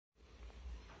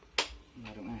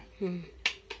How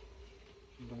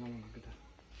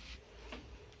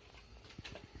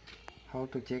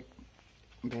to check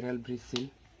barrel breech seal,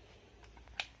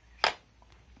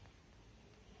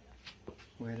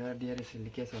 whether there is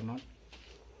leakage or not.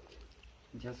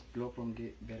 Just blow from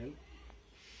the barrel.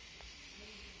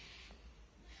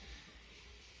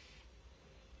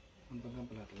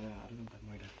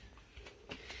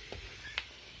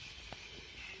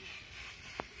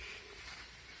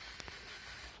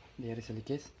 There is a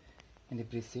leakage in the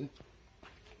breech seal.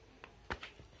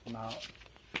 Now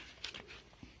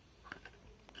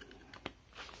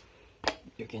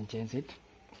you can change it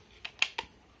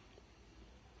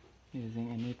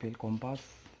using any tool, compass,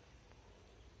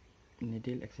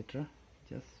 needle, etc.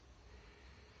 Just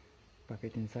pop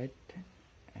it inside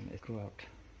and screw out.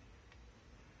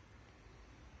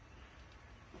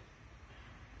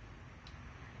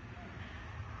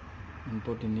 And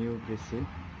put the new breech seal.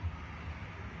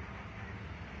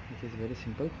 This is very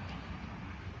simple.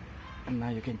 And now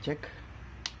you can check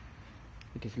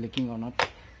it is leaking or not.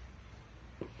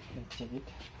 Let's check it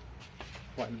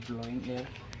while blowing air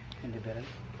in the barrel.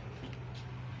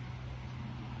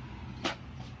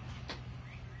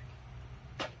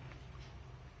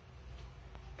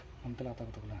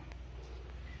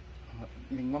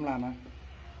 Mình mong làm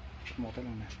một cái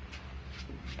lần này.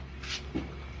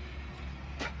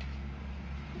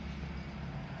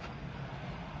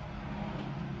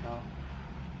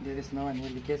 There is no any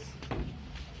leakage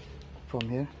from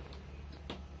here.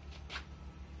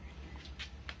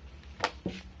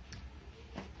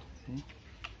 See?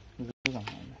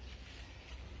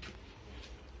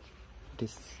 It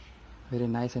is very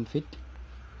nice and fit.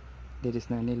 There is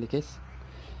no any leakage.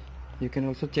 You can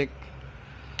also check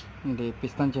the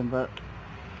piston chamber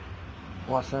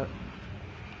washer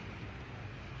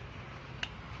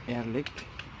air leak.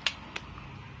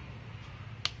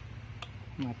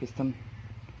 My piston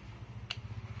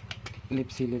lip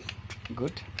seal is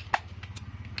good.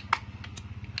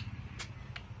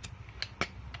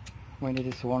 When it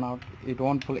is worn out, it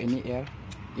won't pull any air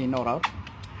in or out.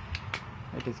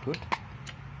 It is good,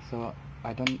 so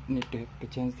I don't need to have to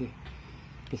change the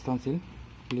piston seal,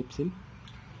 lip seal.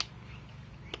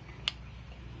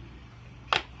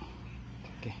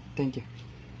 Okay, thank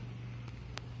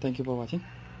you for watching.